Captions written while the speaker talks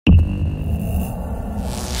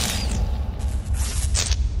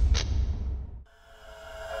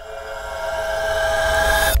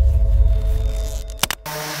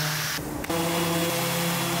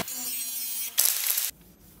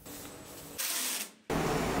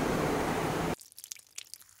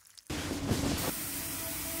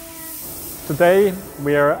Today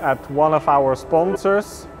we are at one of our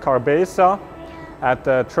sponsors, Carbesa, at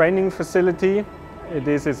the training facility.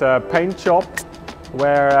 This is a paint shop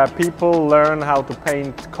where people learn how to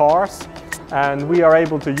paint cars, and we are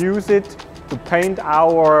able to use it to paint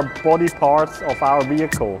our body parts of our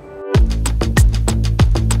vehicle.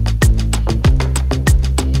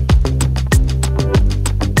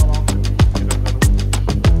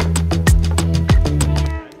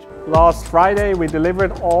 Last Friday we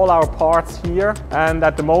delivered all our parts here, and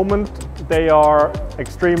at the moment they are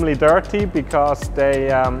extremely dirty because they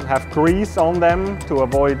have grease on them to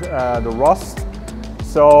avoid the rust.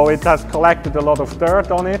 So it has collected a lot of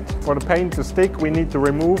dirt on it. For the paint to stick, we need to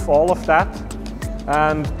remove all of that.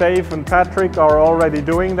 And Dave and Patrick are already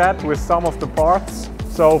doing that with some of the parts.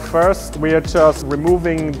 So first we are just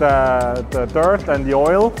removing the dirt and the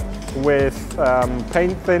oil with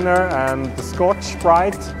paint thinner and the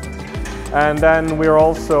Scotch-Brite. And then we're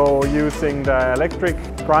also using the electric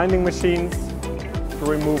grinding machines to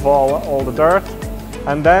remove all the dirt.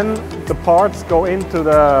 And then the parts go into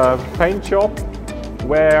the paint shop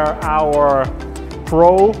where our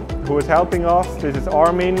pro who is helping us, this is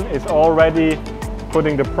Armin, is already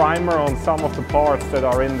putting the primer on some of the parts that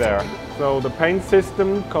are in there. So the paint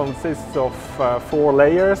system consists of 4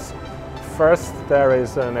 layers. First there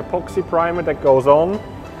is an epoxy primer that goes on.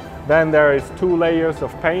 Then there is 2 layers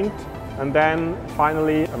of paint. And then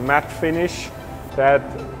finally a matte finish that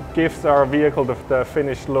gives our vehicle the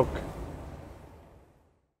finished look.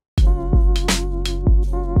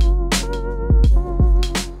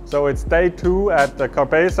 So it's day 2 at the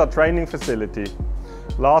Carbesa training facility.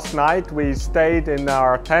 Last night we stayed in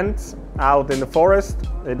our tents out in the forest.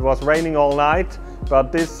 It was raining all night,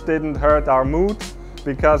 but this didn't hurt our mood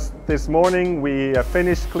because this morning we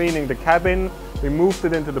finished cleaning the cabin. We moved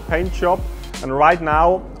it into the paint shop. And right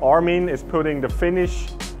now, Armin is putting the finish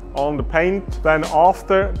on the paint. Then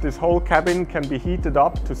after, this whole cabin can be heated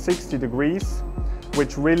up to 60 degrees,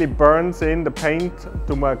 which really burns in the paint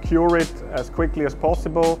to cure it as quickly as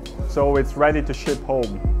possible, so it's ready to ship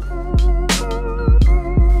home.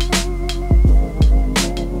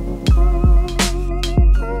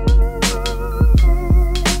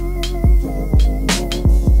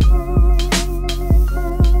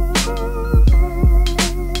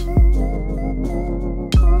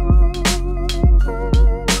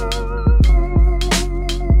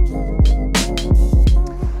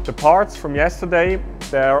 The parts from yesterday,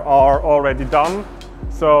 they are already done.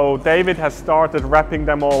 So David has started wrapping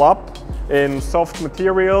them all up in soft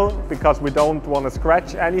material because we don't want to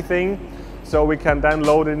scratch anything. So we can then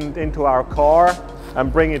load it into our car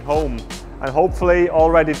and bring it home. And hopefully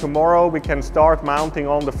already tomorrow we can start mounting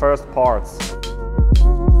on the first parts.